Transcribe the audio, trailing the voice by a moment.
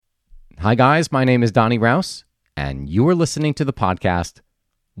Hi guys, my name is Donnie Rouse, and you are listening to the podcast,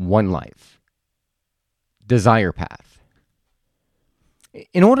 One Life. Desire Path.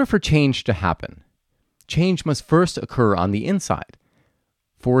 In order for change to happen, change must first occur on the inside.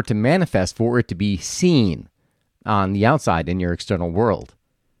 For it to manifest, for it to be seen on the outside in your external world.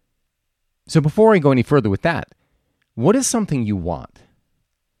 So before I go any further with that, what is something you want?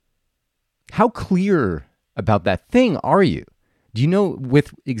 How clear about that thing are you? Do you know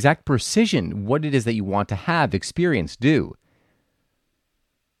with exact precision what it is that you want to have, experience, do?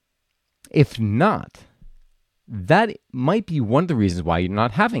 If not, that might be one of the reasons why you're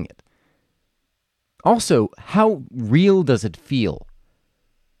not having it. Also, how real does it feel?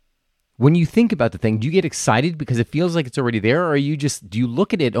 When you think about the thing, do you get excited because it feels like it's already there, or do you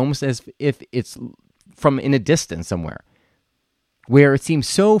look at it almost as if it's from in a distance somewhere, where it seems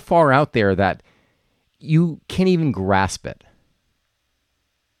so far out there that you can't even grasp it?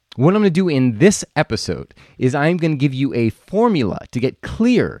 What I'm going to do in this episode is I'm going to give you a formula to get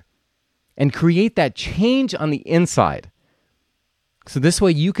clear and create that change on the inside. So this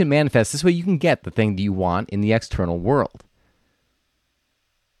way you can manifest, this way you can get the thing that you want in the external world.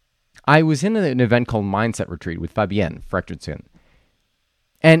 I was in an event called Mindset Retreat with Fabienne Fredrickson.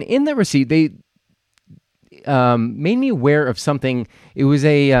 And in that retreat, they made me aware of something. It was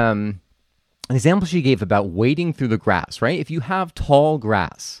an example she gave about wading through the grass, right? If you have tall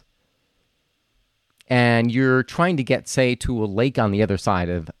grass and you're trying to get, say, to a lake on the other side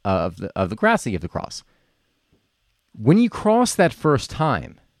of the grass that you have to cross, when you cross that first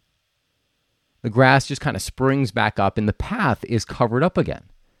time, the grass just kind of springs back up and the path is covered up again.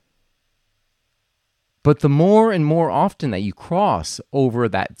 But the more and more often that you cross over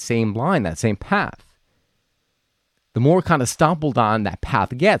that same line, that same path, the more kind of stumbled on that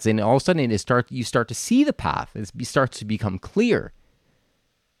path gets, and all of a sudden you start to see the path. It starts to become clear.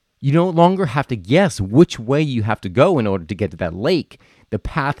 You no longer have to guess which way you have to go in order to get to that lake. The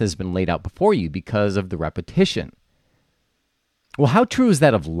path has been laid out before you because of the repetition. Well, how true is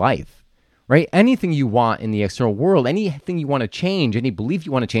that of life, right? Anything you want in the external world, anything you want to change, any belief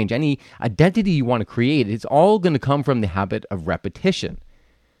you want to change, any identity you want to create, it's all going to come from the habit of repetition.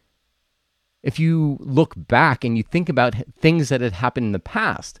 If you look back and you think about things that had happened in the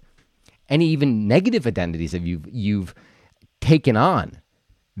past, any even negative identities that you've taken on,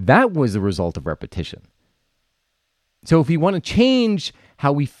 that was the result of repetition. So if we want to change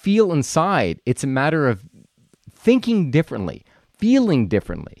how we feel inside, it's a matter of thinking differently, feeling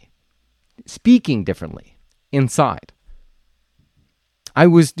differently, speaking differently inside. I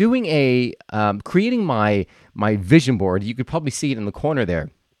was doing creating my vision board. You could probably see it in the corner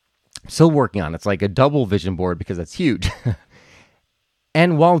there. Still working on it. It's like a double vision board because that's huge.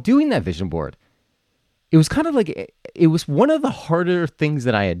 And while doing that vision board, it was kind of like, it was one of the harder things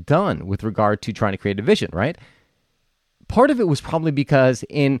that I had done with regard to trying to create a vision, right? Part of it was probably because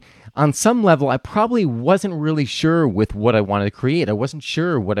on some level, I probably wasn't really sure with what I wanted to create. I wasn't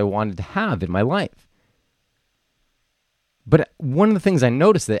sure what I wanted to have in my life. But one of the things I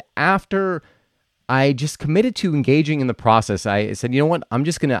noticed that after I just committed to engaging in the process, I said, you know what,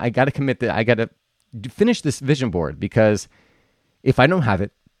 I got to commit that I got to finish this vision board, because if I don't have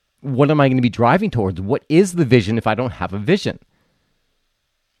it, what am I going to be driving towards? What is the vision if I don't have a vision?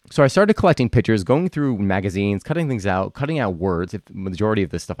 So I started collecting pictures, going through magazines, cutting things out, cutting out words. If the majority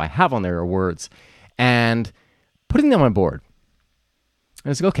of the stuff I have on there are words, and putting them on a board. And I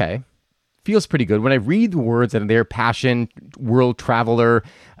was like, okay, feels pretty good. When I read the words that are there, passion, world traveler,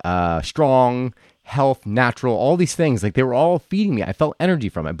 strong, health, natural, all these things, like they were all feeding me. I felt energy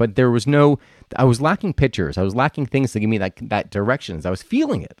from it, but I was lacking pictures. I was lacking things to give me that directions. I was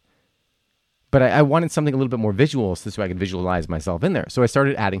feeling it. But I wanted something a little bit more visual so I could visualize myself in there. So I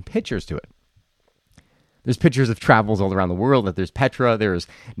started adding pictures to it. There's pictures of travels all around the world. There's Petra, there's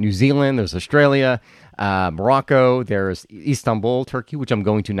New Zealand, there's Australia, Morocco, there's Istanbul, Turkey, which I'm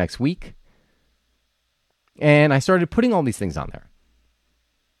going to next week. And I started putting all these things on there.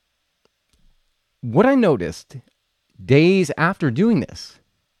 What I noticed days after doing this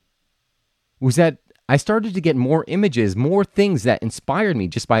was that I started to get more images, more things that inspired me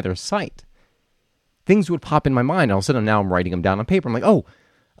just by their sight. Things would pop in my mind. All of a sudden, now I'm writing them down on paper. I'm like, oh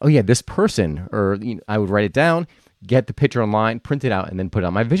yeah, this person. Or I would write it down, get the picture online, print it out, and then put it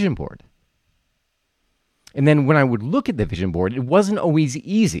on my vision board. And then when I would look at the vision board, it wasn't always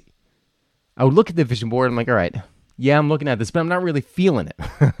easy. I would look at the vision board, and I'm like, all right, yeah, I'm looking at this, but I'm not really feeling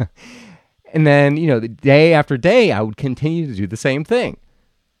it. And then, the day after day, I would continue to do the same thing.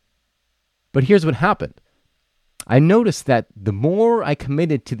 But here's what happened. I noticed that the more I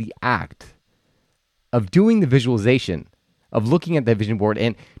committed to the act of doing the visualization, of looking at that vision board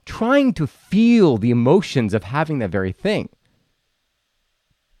and trying to feel the emotions of having that very thing,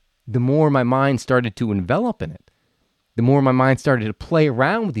 the more my mind started to envelop in it. The more my mind started to play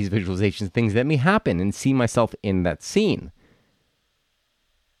around with these visualizations, things that may happen, and see myself in that scene.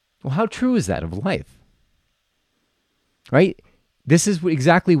 Well, how true is that of life? Right? This is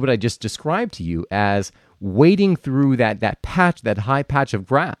exactly what I just described to you as wading through that patch, that high patch of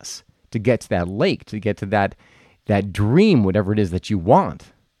grass to get to that lake, to get to that dream, whatever it is that you want.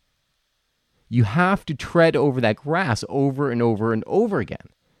 You have to tread over that grass over and over and over again.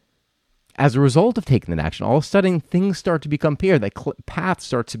 As a result of taking that action, all of a sudden things start to become clear. That path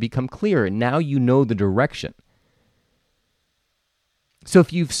starts to become clear, and now you know the direction. So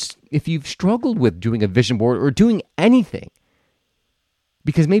if you've struggled with doing a vision board or doing anything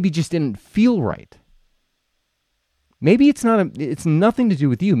because maybe it just didn't feel right, maybe it's nothing to do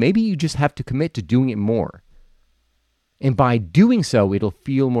with you. Maybe you just have to commit to doing it more. And by doing so, it'll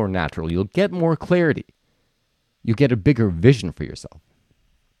feel more natural. You'll get more clarity. You'll get a bigger vision for yourself.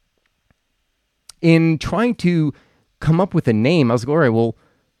 In trying to come up with a name, I was like, all right, well,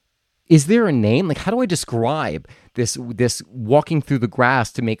 is there a name? Like, how do I describe this walking through the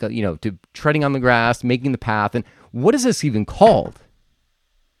grass to make to treading on the grass, making the path, and what is this even called?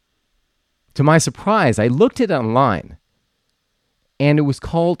 To my surprise, I looked it online, and it was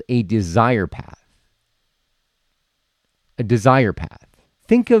called a desire path. A desire path.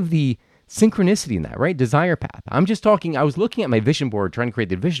 Think of the synchronicity in that, right? Desire path. I was looking at my vision board, trying to create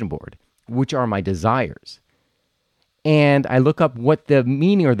the vision board, which are my desires. And I look up what the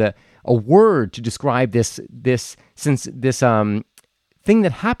meaning or a word to describe this thing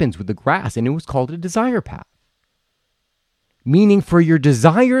that happens with the grass, and it was called a desire path. Meaning for your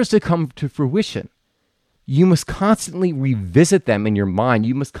desires to come to fruition, you must constantly revisit them in your mind.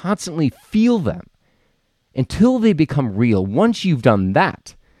 You must constantly feel them until they become real. Once you've done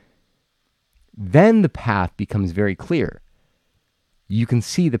that, then the path becomes very clear. You can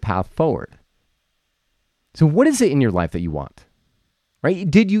see the path forward. So what is it in your life that you want?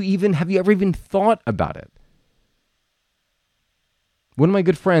 Right? Have you ever even thought about it? One of my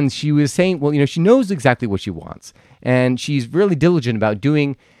good friends, she was saying, well, she knows exactly what she wants, and she's really diligent about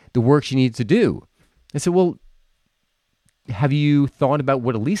doing the work she needs to do. I said, well, have you thought about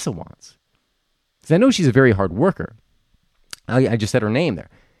what Elisa wants? Because I know she's a very hard worker. I just said her name there.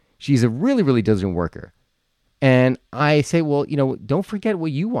 She's a really, really diligent worker. And I say, well, don't forget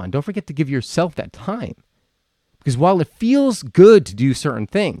what you want. Don't forget to give yourself that time. Because while it feels good to do certain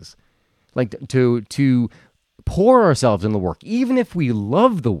things, like to pour ourselves in the work, even if we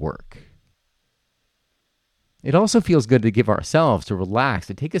love the work, it also feels good to give ourselves, to relax,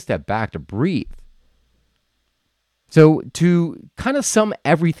 to take a step back, to breathe. So to kind of sum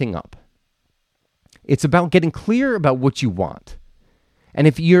everything up, it's about getting clear about what you want. And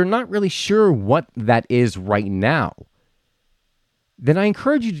if you're not really sure what that is right now, then I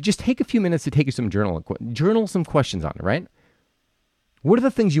encourage you to just take a few minutes to take some journal some questions on it, right? What are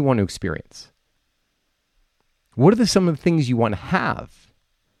the things you want to experience? What are some of the things you want to have?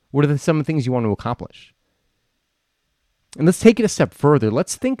 What are some of the things you want to accomplish? And let's take it a step further.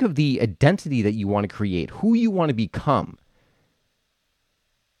 Let's think of the identity that you want to create, who you want to become.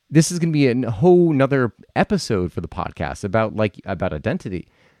 This is going to be a whole nother episode for the podcast about identity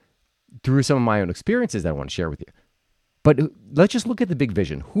through some of my own experiences that I want to share with you. But let's just look at the big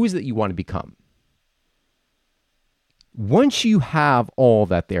vision. Who is it you want to become? Once you have all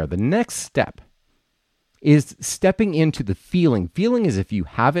that there, the next step is stepping into the feeling. Feeling as if you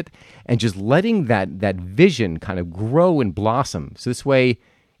have it, and just letting that vision kind of grow and blossom. So this way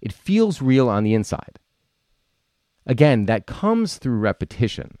it feels real on the inside. Again, that comes through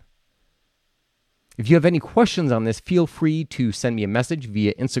repetition. If you have any questions on this, feel free to send me a message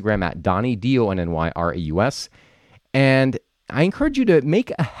via Instagram at Donny, DONNYRAUS. And I encourage you to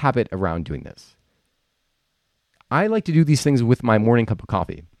make a habit around doing this. I like to do these things with my morning cup of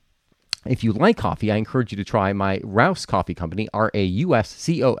coffee. If you like coffee, I encourage you to try my Rouse Coffee Company,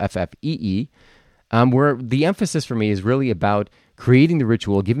 RAUSCOFFEE, where the emphasis for me is really about creating the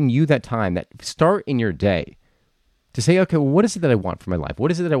ritual, giving you that time, that start in your day to say, okay, well, what is it that I want for my life? What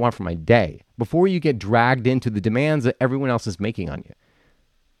is it that I want for my day? Before you get dragged into the demands that everyone else is making on you.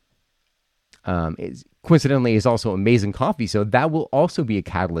 Coincidentally, is also amazing coffee, so that will also be a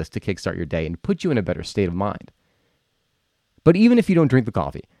catalyst to kickstart your day and put you in a better state of mind. But even if you don't drink the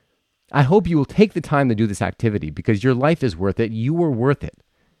coffee, I hope you will take the time to do this activity because your life is worth it. You are worth it.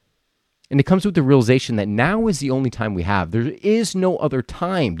 And it comes with the realization that now is the only time we have. There is no other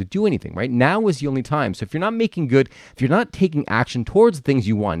time to do anything, right? Now is the only time. So if you're not making good, if you're not taking action towards the things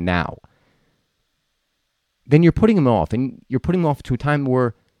you want now, then you're putting them off, and you're putting them off to a time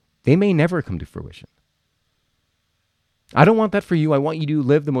where they may never come to fruition. I don't want that for you. I want you to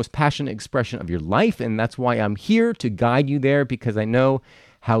live the most passionate expression of your life, and that's why I'm here to guide you there, because I know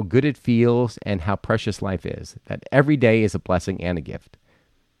how good it feels and how precious life is, that every day is a blessing and a gift.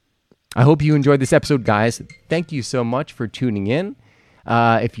 I hope you enjoyed this episode, guys. Thank you so much for tuning in.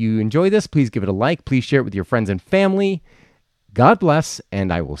 If you enjoy this, please give it a like. Please share it with your friends and family. God bless,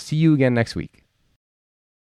 and I will see you again next week.